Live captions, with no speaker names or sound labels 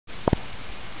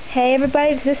Hey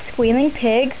everybody, this is Squealing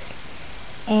Pigs,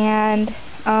 and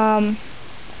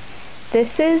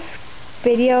this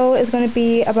video is going to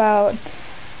be about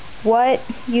what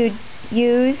you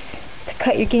use to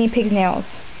cut your guinea pig's nails.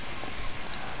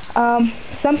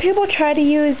 Some people try to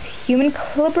use human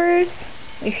clippers,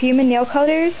 or human nail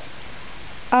cutters.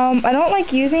 I don't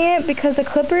like using it because the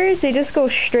clippers, they just go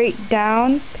straight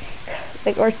down,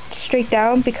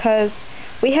 because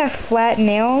we have flat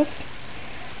nails.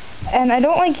 And I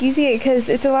don't like using it because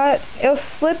it'll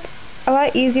slip a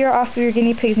lot easier off of your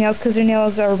guinea pig's nails because their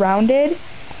nails are rounded.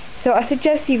 So I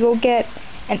suggest you go get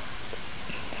a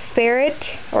ferret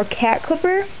or cat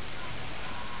clipper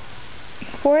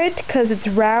for it because it's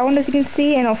round, as you can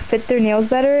see, and it'll fit their nails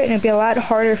better, and it'll be a lot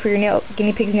harder for your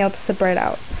guinea pig's nail to slip right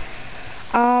out.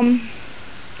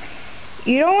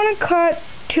 You don't want to cut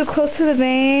too close to the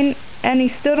vein, and you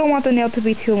still don't want the nail to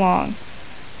be too long.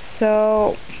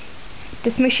 So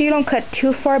just make sure you don't cut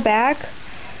too far back,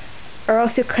 or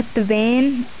else you'll cut the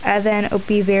vein and then it'll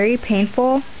be very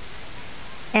painful.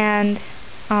 And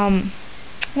what am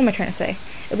I trying to say?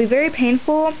 It'll be very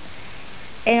painful,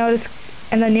 and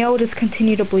the nail will just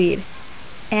continue to bleed.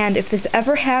 And if this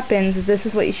ever happens, this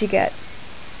is what you should get: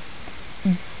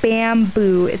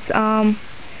 bamboo. It's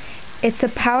a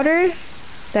powder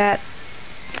that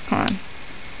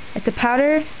It's a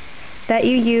powder that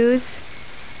you use.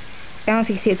 I don't know if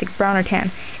you can see, it's like brown or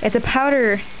tan. It's a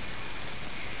powder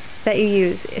that you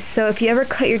use. So if you ever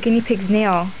cut your guinea pig's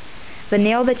nail, the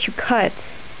nail that you cut,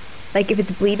 like if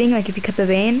it's bleeding, like if you cut the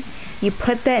vein, you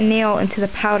put that nail into the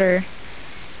powder,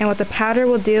 and what the powder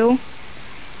will do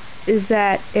is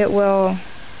that it will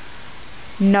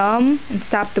numb and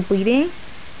stop the bleeding.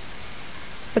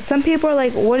 But some people are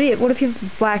like, what if you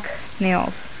have black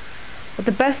nails? Well,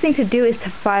 the best thing to do is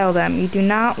to file them. You do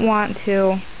not want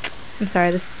to, this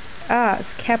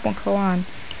cap won't go on.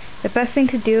 The best thing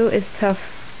to do is to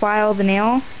file the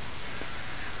nail.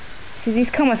 See, these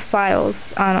come with files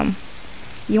on them.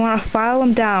 You want to file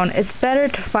them down. It's better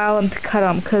to file them to cut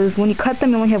them, because when you cut them,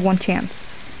 you only have one chance.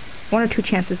 One or two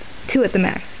chances. Two at the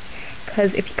max.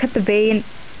 Because if you cut the vein,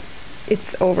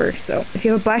 it's over. So if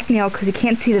you have a black nail, because you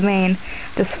can't see the vein,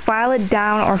 just file it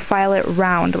down or file it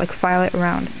round. File it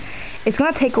round. It's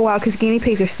going to take a while because guinea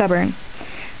pigs are stubborn.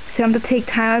 So you have to take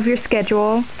time out of your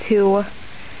schedule to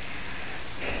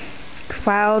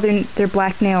file their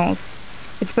black nails.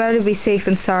 It's better to be safe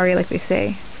than sorry, like they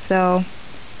say. So,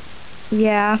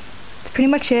 yeah, that's pretty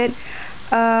much it.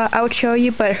 I would show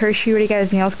you, but Hershey already got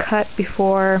his nails cut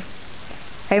before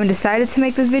I even decided to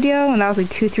make this video, and that was like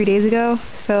 2-3 days ago.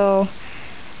 So,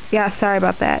 yeah, sorry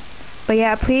about that. But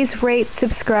yeah, please rate,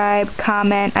 subscribe,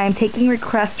 comment. I'm taking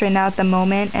requests right now at the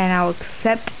moment, and I'll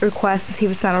accept requests and see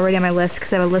if it's not already on my list,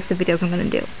 because I have a list of videos I'm going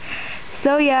to do.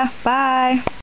 So yeah, bye!